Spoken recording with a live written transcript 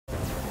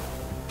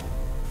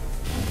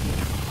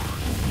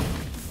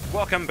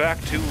Welcome back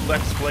to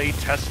Let's Play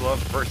Tesla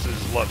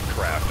vs.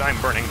 Lovecraft. I'm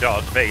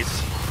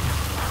BurningDogFace.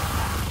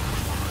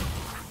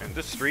 And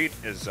this street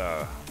is,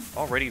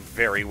 already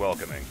very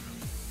welcoming.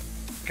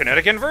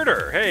 Kinetic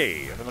inverter!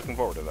 Hey! I've been looking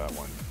forward to that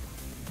one.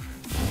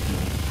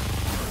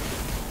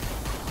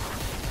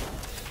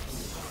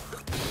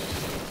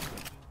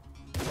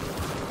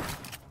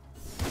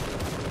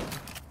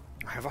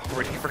 I've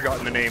already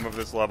forgotten the name of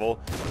this level,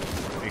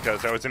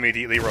 because I was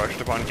immediately rushed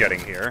upon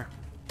getting here.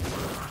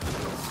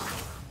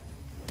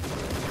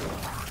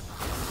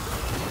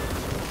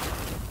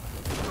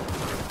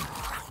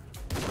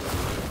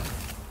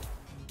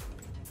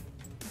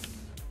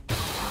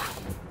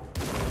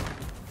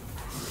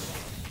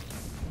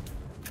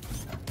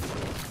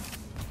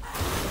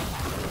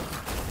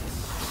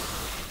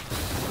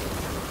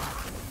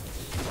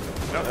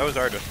 No, those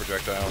are just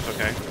projectiles,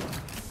 okay.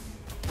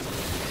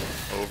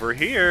 Over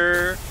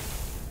here!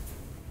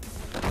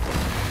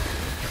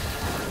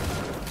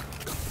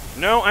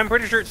 No, I'm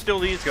pretty sure it's still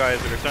these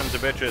guys that are sons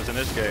of bitches in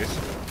this case.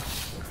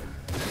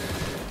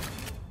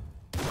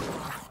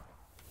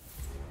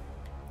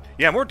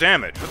 Yeah, more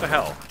damage. What the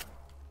hell?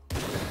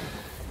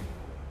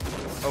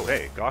 Oh,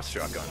 hey, Gauss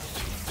shotgun.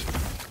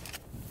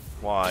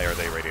 Why are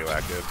they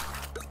radioactive?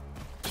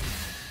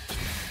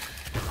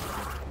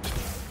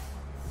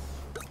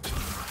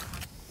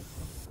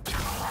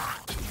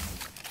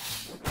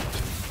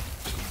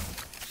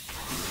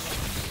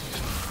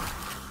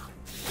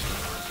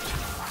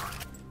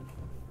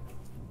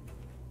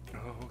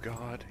 Oh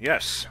god.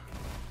 Yes.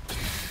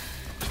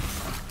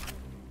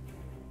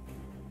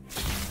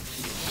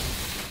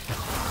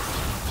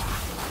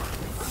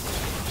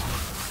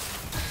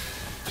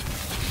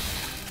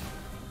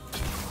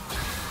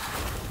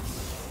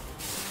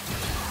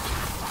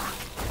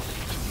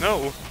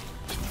 No.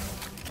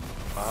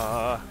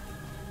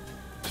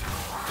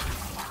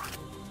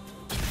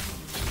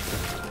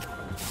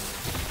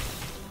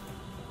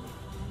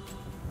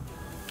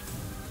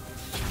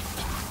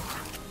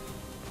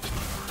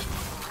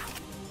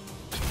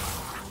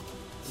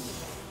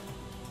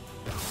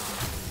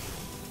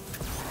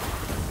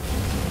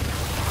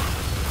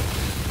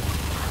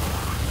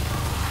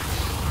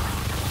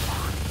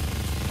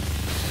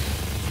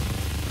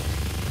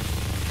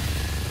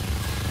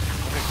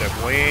 They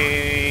have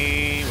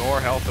way more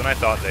health than I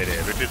thought they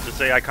did, which is to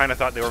say I kind of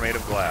thought they were made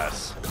of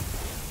glass.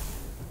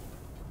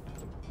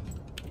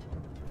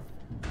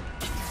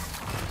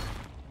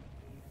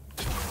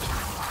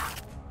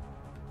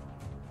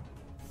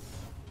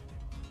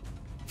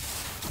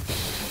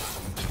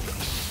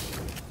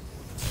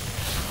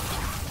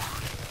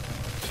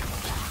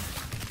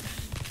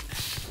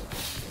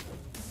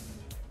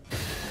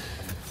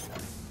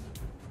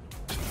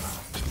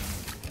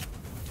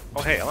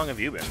 Oh hey, how long have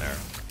you been there?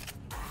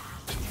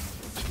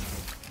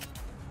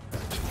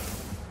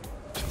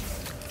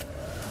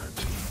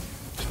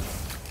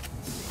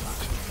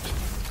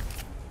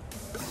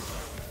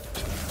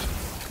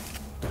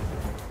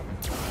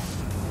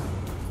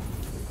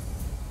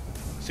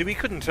 See, we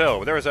couldn't tell,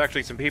 but there was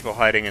actually some people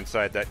hiding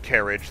inside that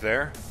carriage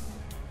there.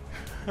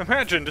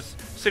 Imagine just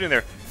sitting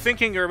there,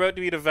 thinking you're about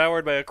to be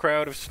devoured by a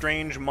crowd of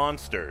strange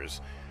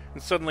monsters,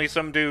 and suddenly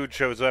some dude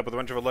shows up with a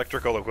bunch of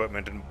electrical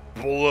equipment and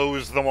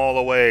blows them all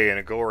away in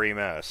a gory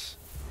mess.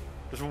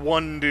 Just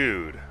one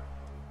dude.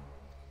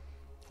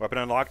 Weapon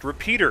unlocked,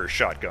 repeater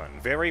shotgun.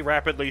 Very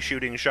rapidly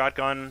shooting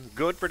shotgun,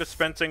 good for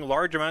dispensing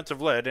large amounts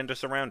of lead into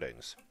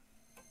surroundings.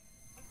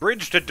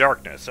 Bridge to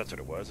Darkness, that's what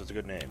it was, that's a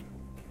good name.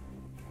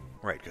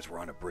 Right, because we're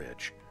on a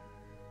bridge.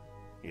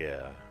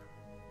 Yeah.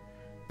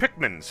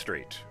 Pickman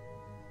Street.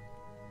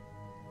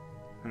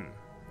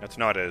 That's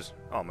not as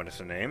ominous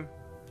a name.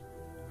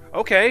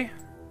 Okay.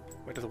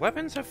 Wait, do the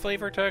weapons have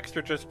flavor text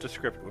or just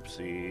descriptive?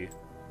 Whoopsie.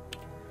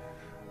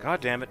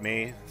 God damn it,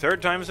 me.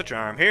 Third time's the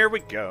charm. Here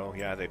we go.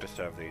 Yeah, they just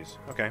have these.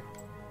 Okay.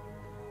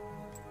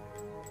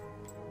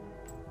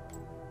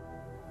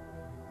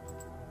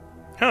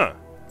 Huh.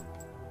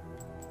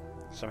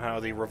 Somehow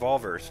the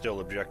revolver still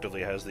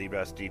objectively has the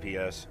best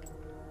DPS.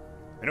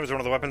 And it was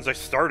one of the weapons I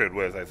started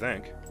with, I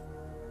think.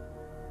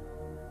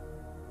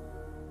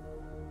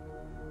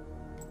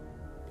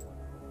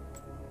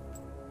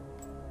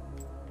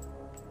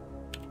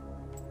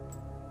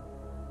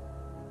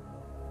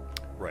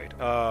 Right.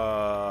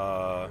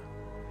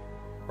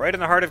 Right in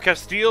the heart of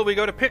Castile, we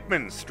go to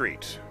Pickman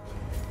Street.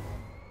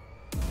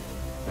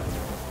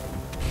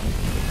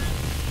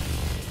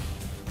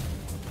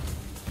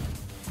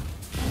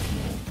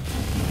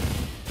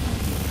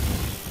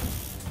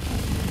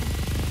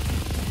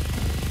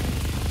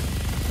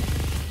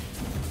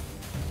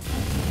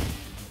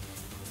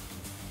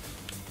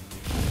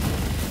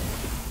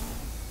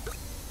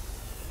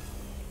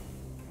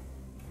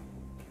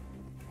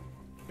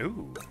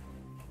 Ooh,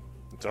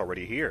 it's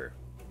already here.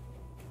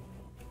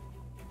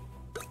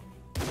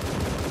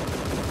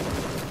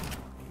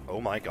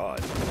 Oh my god.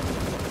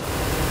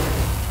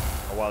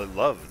 Oh, I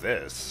love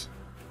this.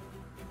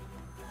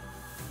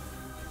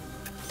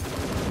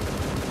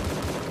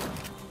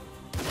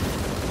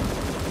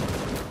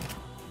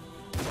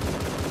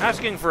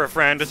 Asking for a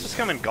friend. Does this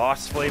come in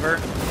Gauss flavor?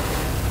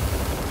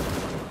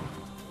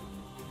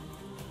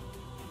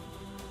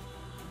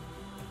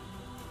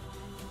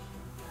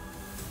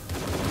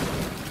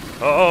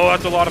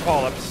 that's a lot of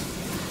polyps.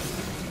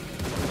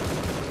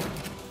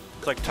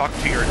 It's like talk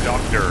to your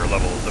doctor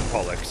levels of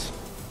polyps.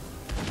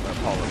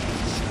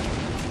 Polyps.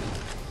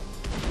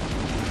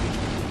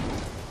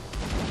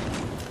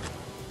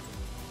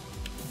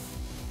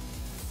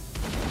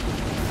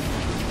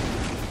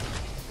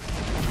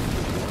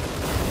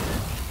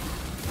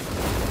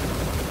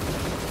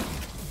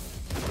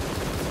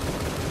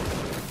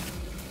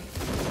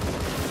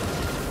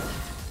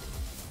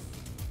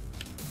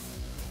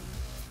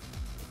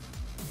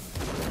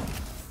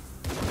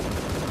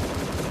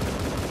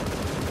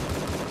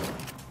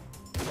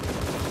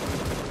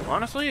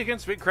 Honestly,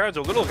 against big crowds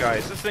of little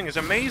guys, this thing is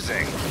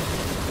amazing.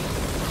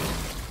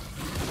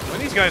 Well,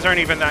 these guys aren't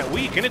even that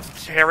weak, and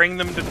it's tearing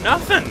them to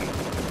nothing.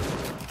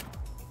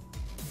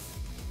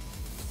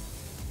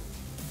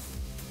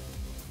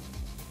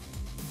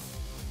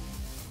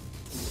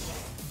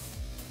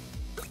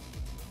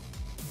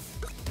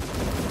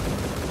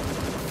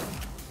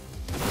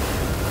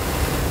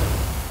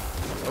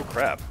 Oh,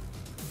 crap.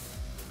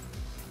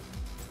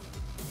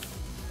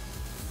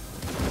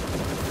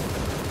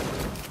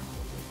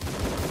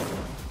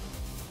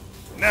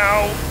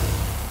 Now!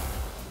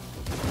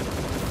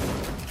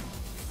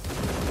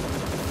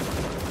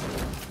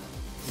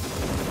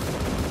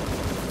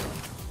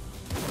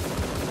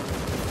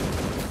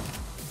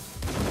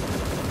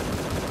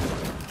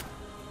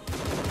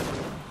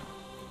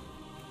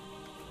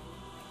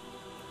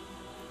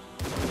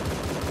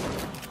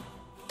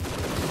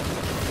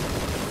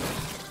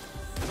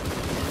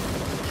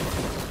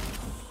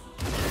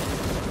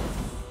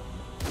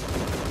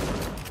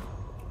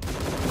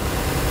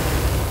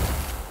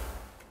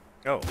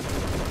 Oh.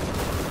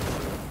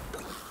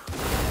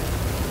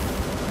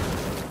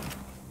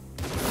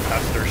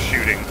 Faster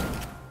shooting.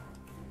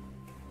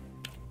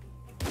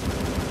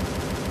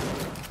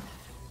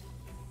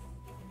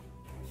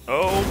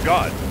 Oh,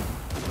 God.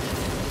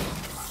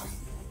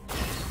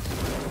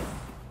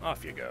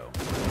 Off you go.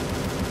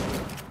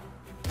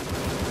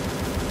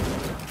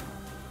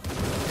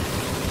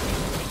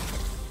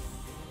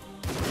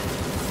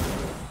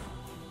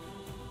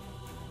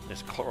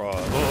 This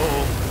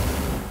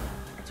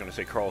I was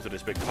gonna say crawl to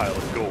this big pile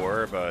of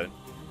gore, but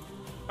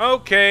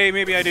okay,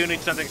 maybe I do need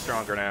something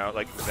stronger now,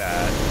 like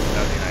that.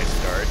 That would be a nice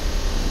start.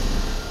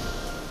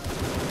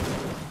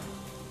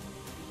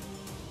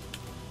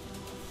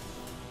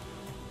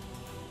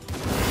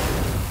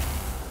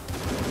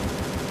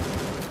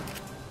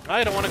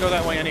 I don't want to go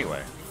that way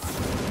anyway.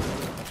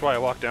 That's why I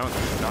walked down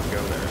there, did not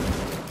go there.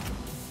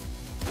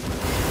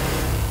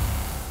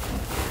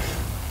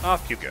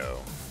 Off you go.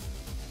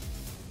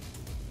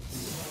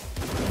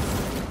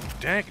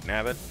 Dang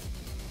nabbit.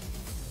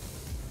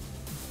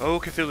 Oh,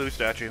 Cthulhu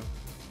statue.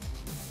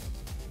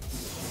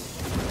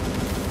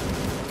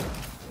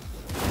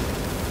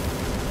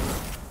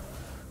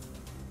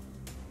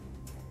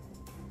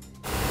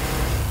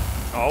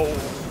 Oh!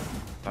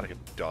 Thought I could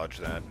dodge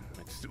that.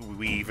 Let's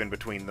weave in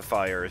between the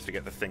fires to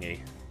get the thingy.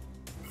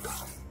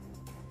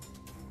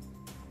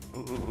 Ooh,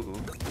 ooh, ooh,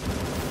 ooh.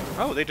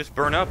 Oh, they just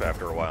burn up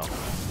after a while.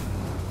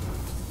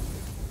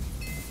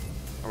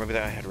 Or maybe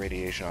that had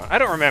radiation on. I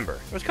don't remember.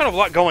 There was kind of a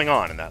lot going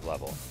on in that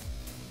level.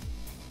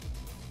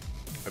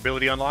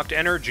 Ability unlocked,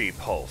 Energy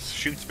Pulse.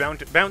 Shoots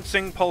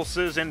bouncing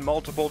pulses in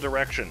multiple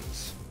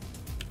directions.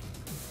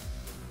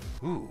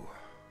 Ooh.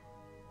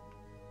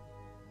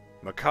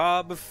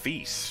 Macabre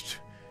Feast.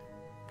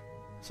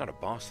 It's not a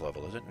boss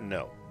level, is it?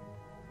 No.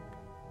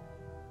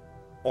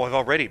 Oh, I've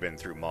already been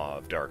through Maw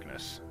of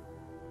Darkness.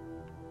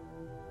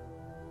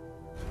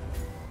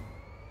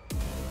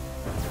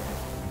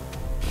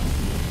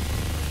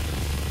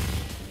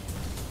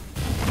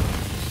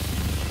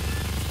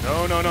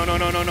 No, no, no, no,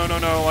 no, no, no, no,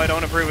 no. I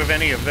don't approve of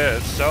any of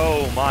this.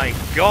 Oh my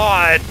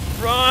God!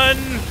 Run!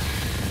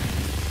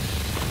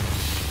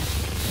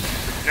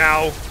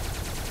 Now!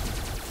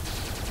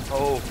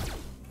 Oh.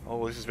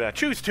 Oh, this is bad.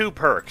 Choose 2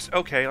 perks.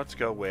 Okay, let's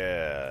go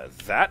with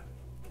that.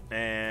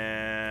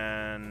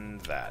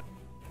 And that.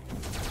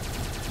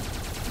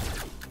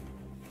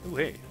 Ooh,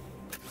 hey.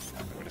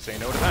 I'm gonna say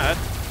no to that.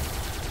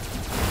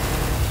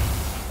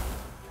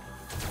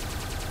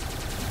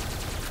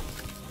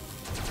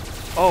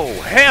 Oh,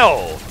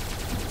 hell!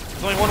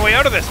 There's only one way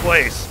out of this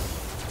place!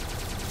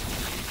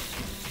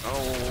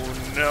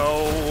 Oh,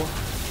 no.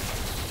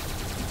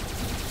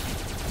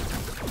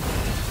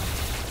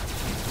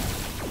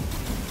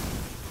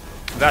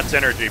 That's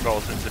Energy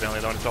Pulse, incidentally,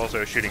 though it's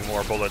also shooting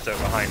more bullets out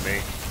behind me.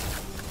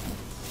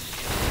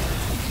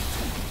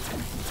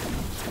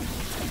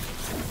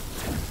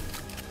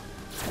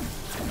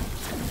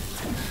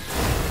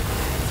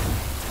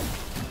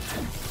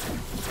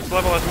 This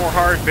level has more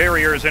hard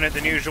barriers in it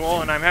than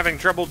usual, and I'm having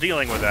trouble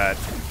dealing with that.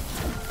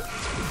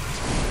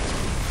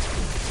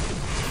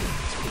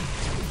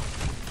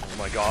 Oh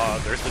my God,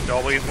 there's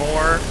always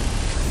more.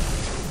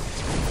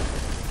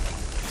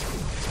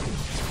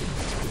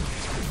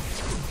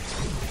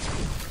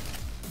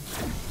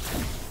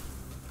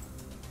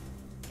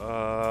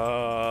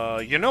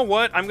 You know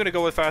what? I'm gonna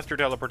go with faster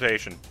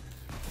teleportation.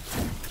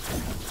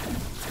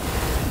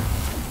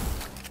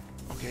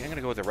 Okay, I'm gonna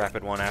gonna go with the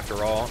rapid one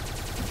after all.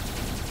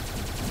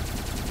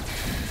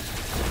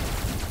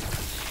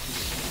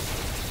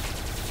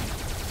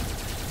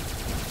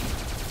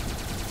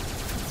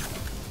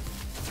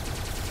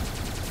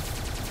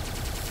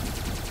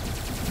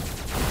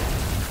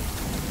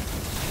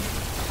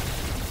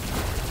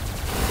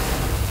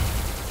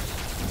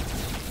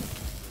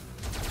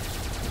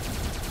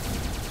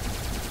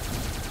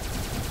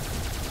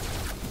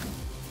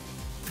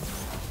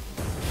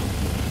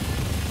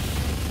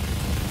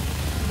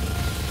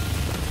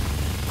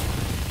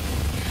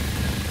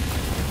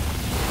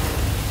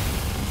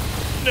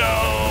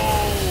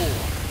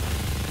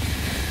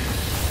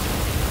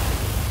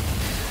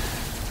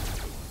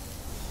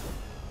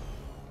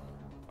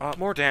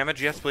 More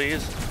damage, yes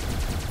please.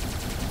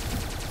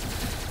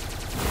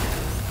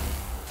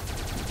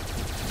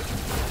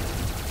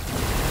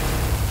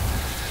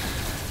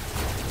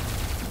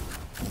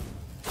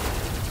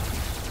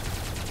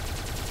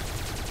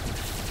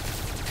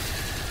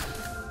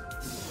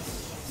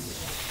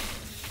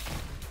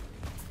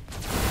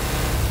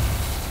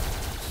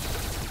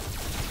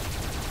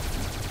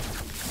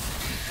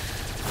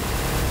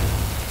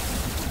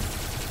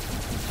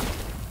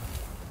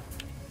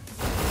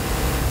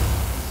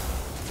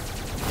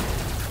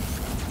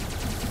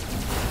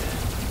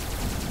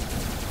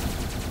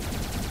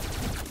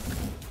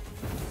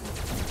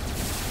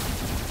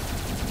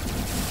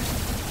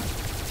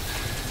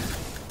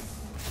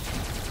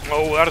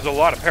 Oh, that is a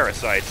lot of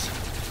parasites.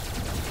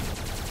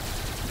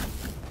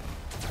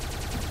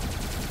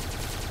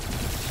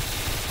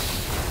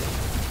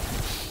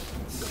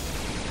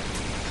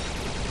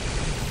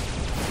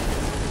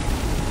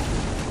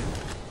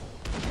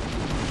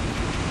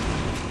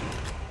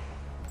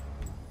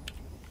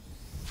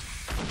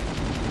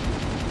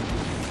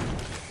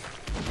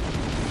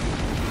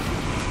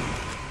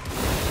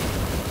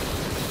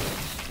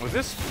 With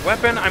this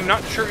weapon, I'm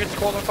not sure it's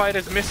qualified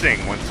as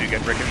missing once you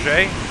get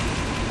Ricochet.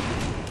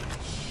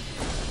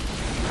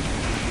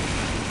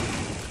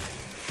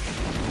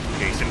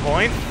 Case in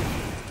point.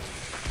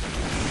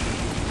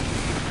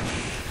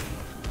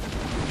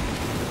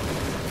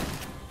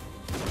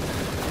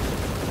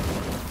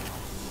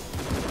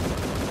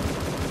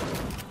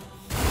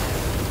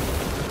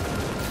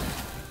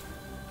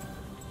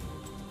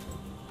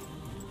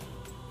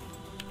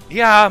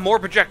 Yeah, more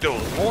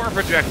projectiles, more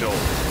projectiles.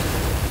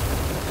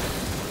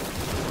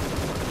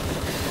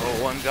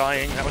 Oh, I'm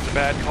dying. That was a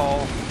bad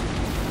call.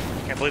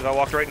 Can't believe I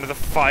walked right into the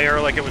fire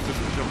like it was just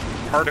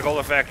a particle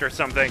effect or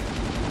something.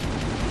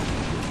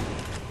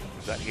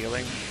 Is that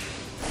healing?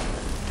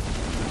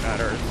 That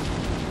hurts.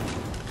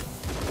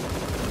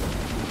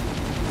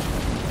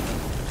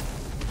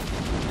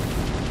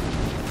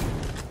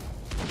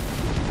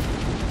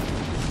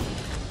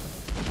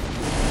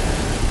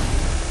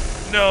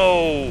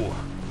 No!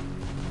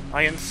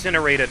 I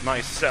incinerated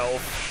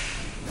myself.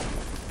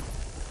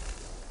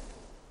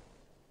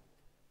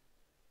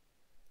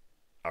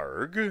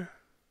 Arg?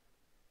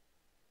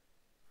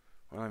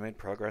 Well, I made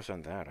progress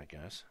on that, I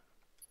guess.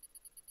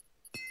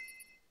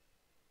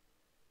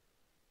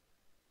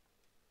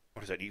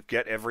 What is that? You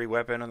get every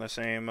weapon on the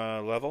same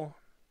level?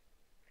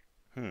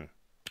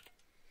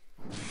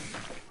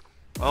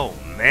 Oh,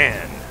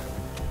 man.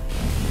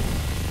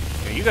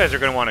 Yeah, you guys are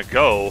going to want to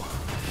go.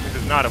 This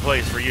is not a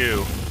place for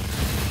you.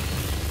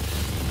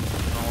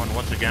 Oh, and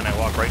once again, I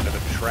walk right into the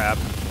trap.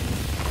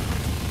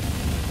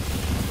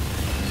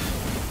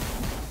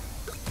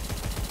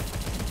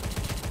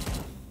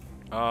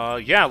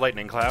 Yeah,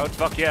 lightning cloud.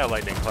 Fuck yeah,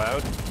 lightning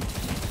cloud.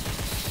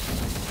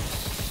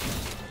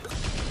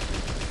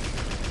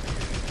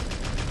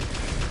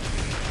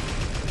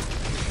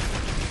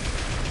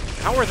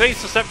 How are they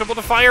susceptible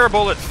to fire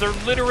bullets? They're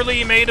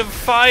literally made of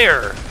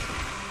fire.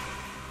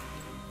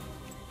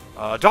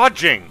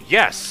 Dodging,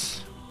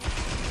 yes.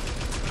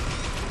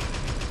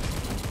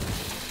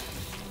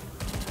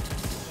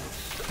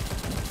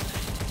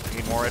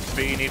 Need more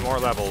XP, need more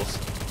levels.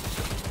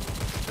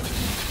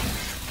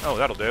 Oh,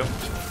 that'll do.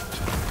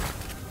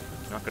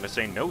 Not gonna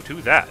say no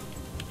to that.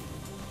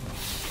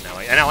 Now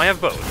I have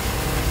both.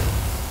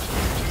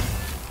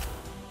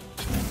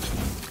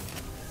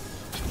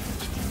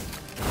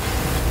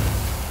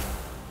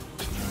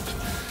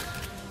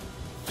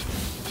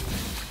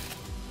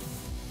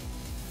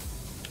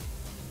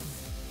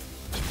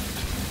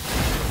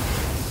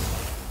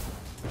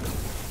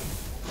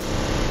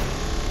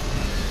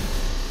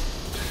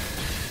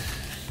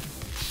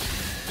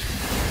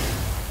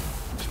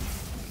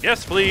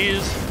 Yes,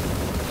 please.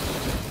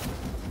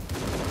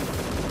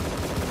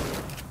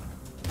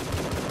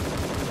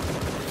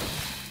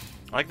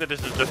 I like that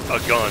this is just a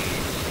gun.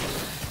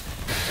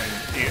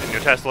 And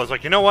your Tesla's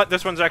like, you know what?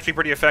 This one's actually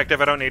pretty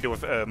effective. I don't need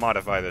to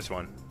modify this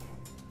one.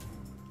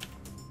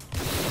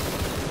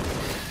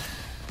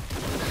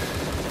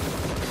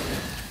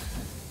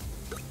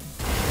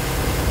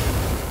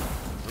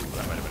 Ooh,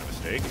 that might have been a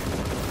mistake.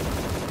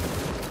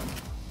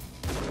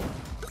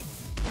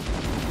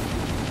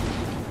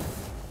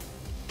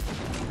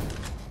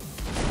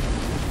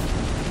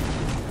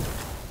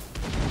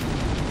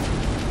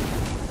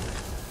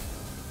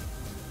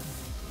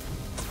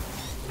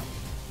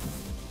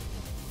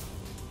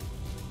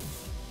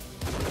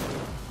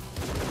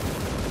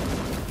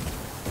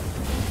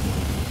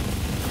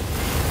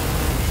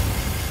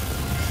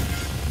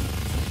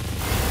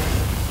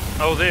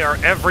 Oh, they are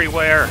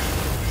everywhere!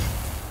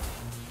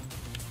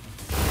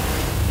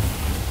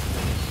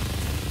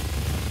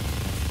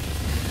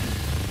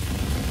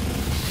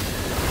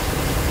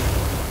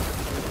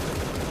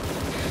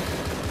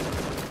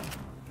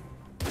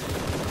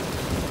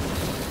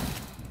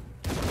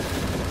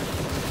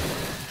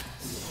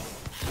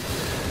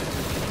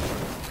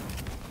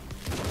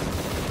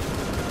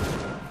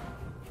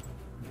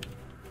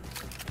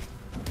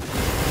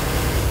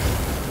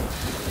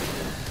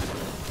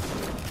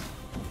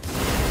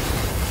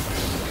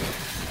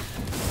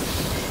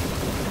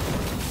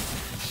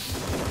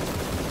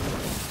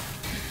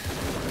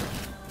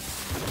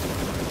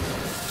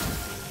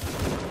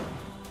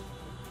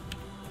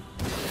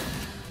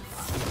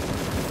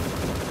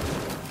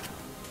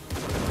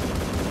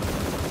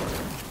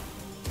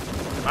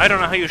 I don't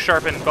know how you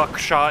sharpen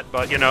buckshot,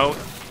 but, you know...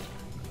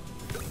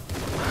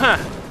 Huh.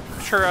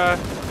 I'm sure,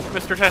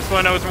 Mr.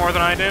 Tesla knows more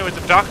than I do. Is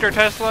it Dr.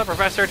 Tesla?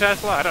 Professor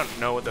Tesla? I don't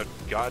know what the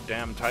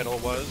goddamn title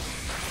was.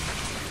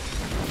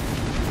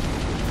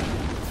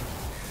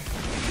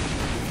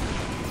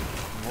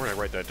 Where did I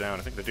write that down?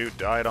 I think the dude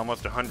died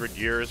almost 100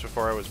 years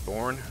before I was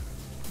born.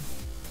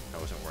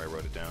 That wasn't where I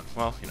wrote it down.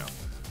 Well, you know.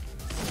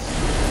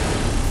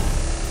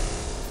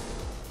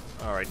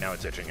 Alright, now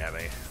it's itching at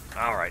me.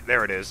 Alright,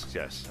 there it is.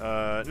 Yes.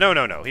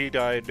 No. He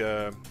died,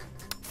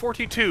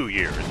 42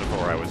 years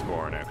before I was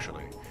born,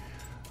 actually.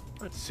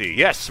 Let's see.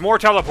 Yes, more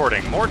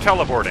teleporting! More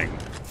teleporting!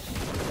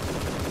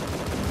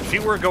 If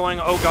you were going,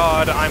 oh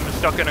god, I'm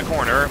stuck in a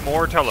corner,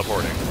 more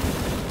teleporting.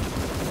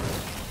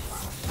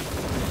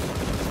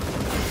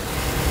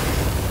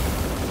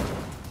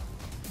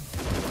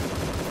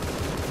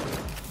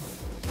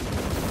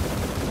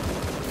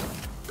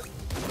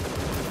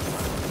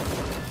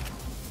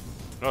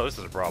 Oh, this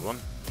is a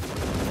problem.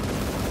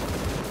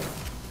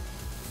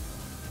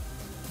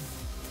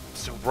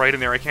 It's so bright in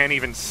there, I can't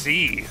even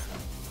see.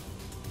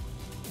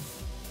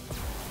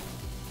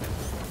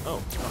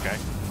 Oh, okay.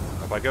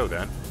 Up I go,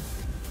 then.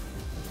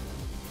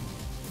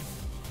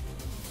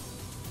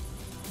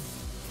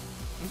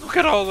 Look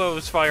at all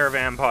those fire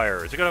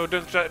vampires. You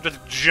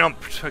just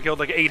jumped. I killed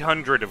like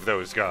 800 of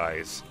those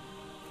guys.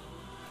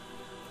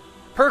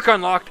 Perk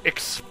unlocked,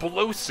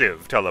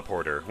 explosive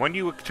teleporter. When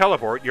you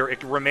teleport, your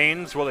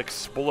remains will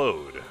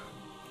explode.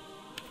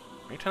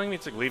 Are you telling me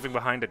it's like leaving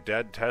behind a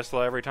dead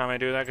Tesla every time I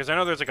do that? Because I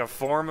know there's like a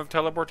form of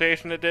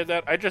teleportation that did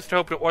that. I just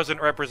hoped it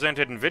wasn't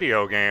represented in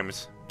video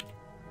games.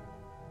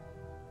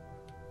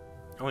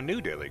 Oh, a new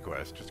daily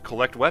quest. Just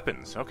collect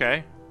weapons.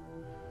 Okay.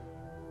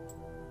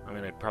 I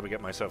mean, I'd probably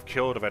get myself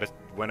killed if I just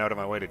went out of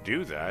my way to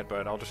do that,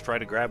 but I'll just try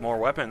to grab more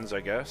weapons,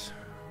 I guess.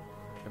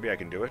 Maybe I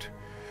can do it.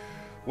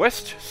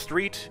 West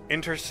Street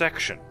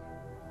Intersection.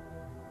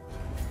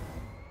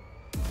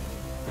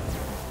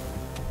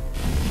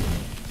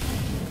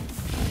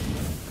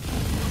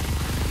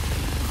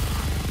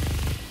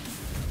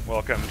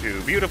 Welcome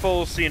to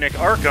beautiful, scenic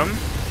Arkham.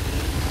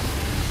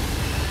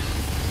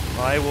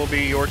 I will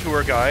be your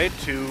tour guide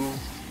to,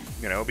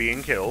 you know,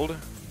 being killed.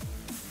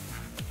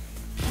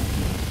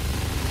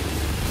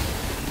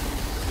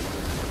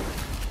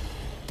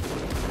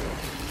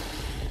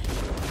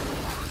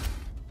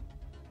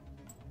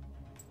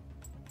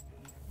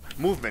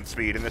 Movement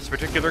speed in this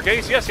particular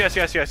case. Yes,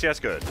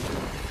 good.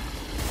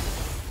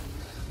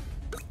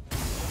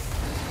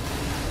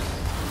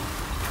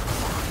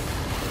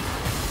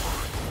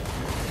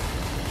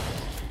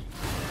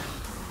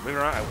 Believe it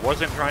or not, I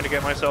wasn't trying to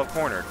get myself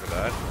cornered for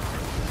that.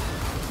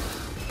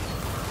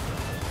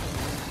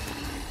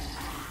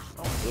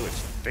 Oh, blew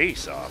its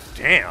face off.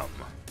 Damn.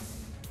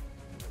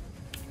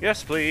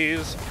 Yes,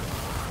 please.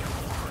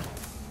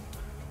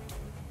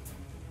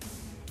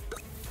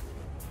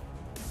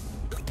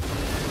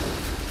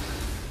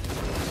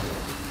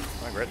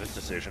 I regret this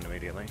decision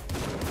immediately.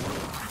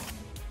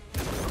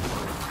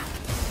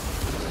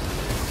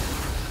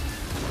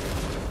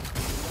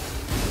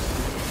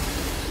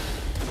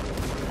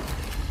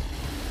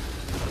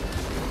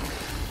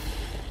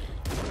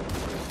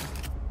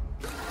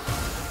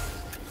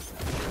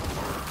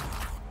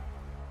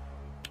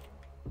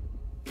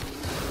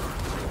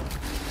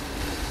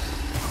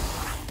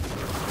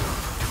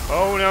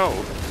 Oh no!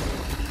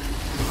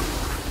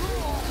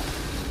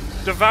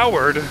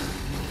 Devoured!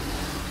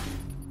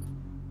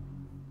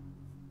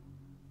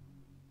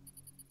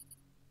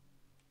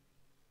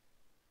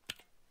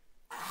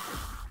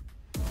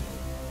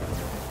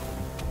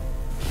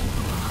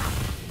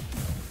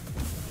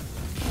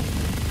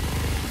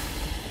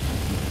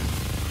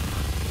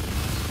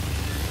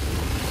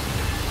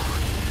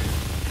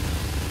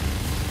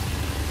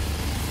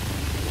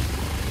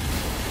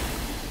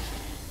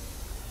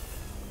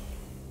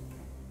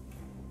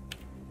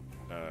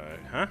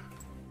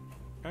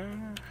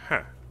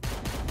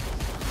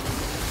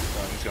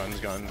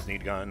 Guns,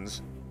 need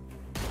guns.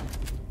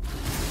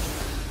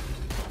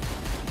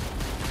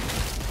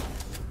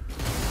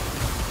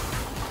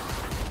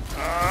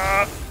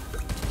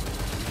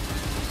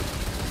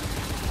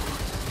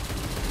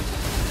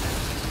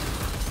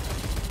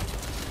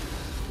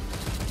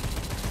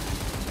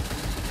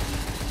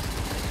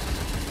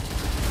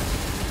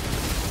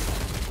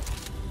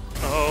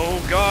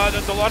 god,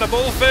 that's a lot of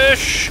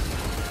bullfish!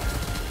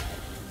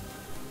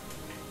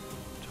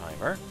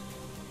 Timer.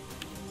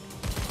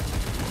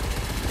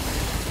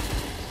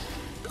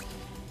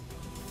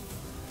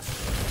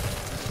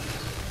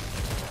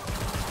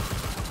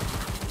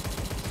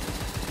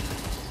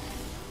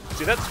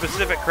 See, that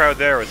specific crowd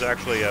there was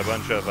actually a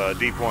bunch of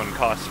Deep One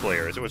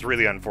cosplayers. It was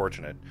really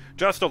unfortunate.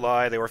 Just a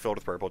lie, they were filled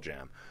with purple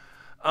jam.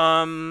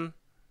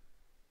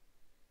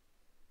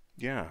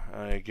 Yeah,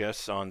 I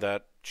guess on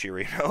that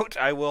cheery note,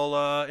 I will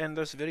end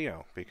this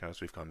video, because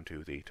we've come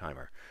to the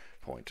timer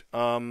point.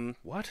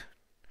 What?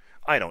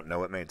 I don't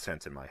know, it made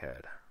sense in my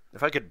head.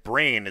 If I could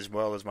brain as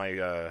well as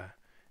my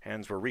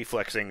hands were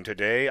reflexing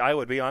today, I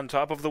would be on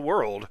top of the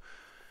world.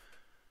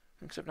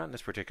 Except not in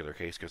this particular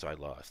case, because I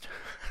lost.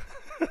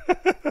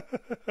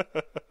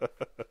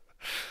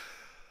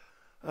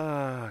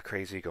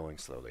 Crazy going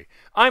slowly.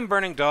 I'm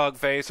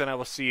BurningDogFace, and I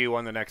will see you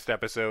on the next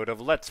episode of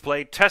Let's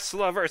Play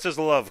Tesla vs.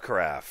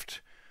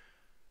 Lovecraft.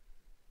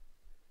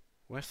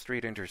 West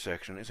Street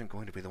intersection isn't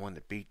going to be the one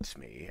that beats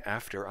me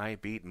after I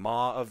beat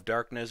Maw of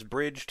Darkness,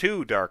 Bridge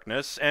to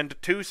Darkness, and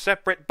 2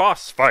 separate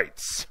boss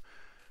fights.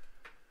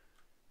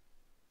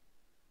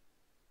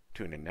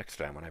 Tune in next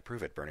time when I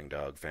prove it, Burning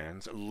Dog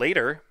fans.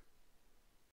 Later.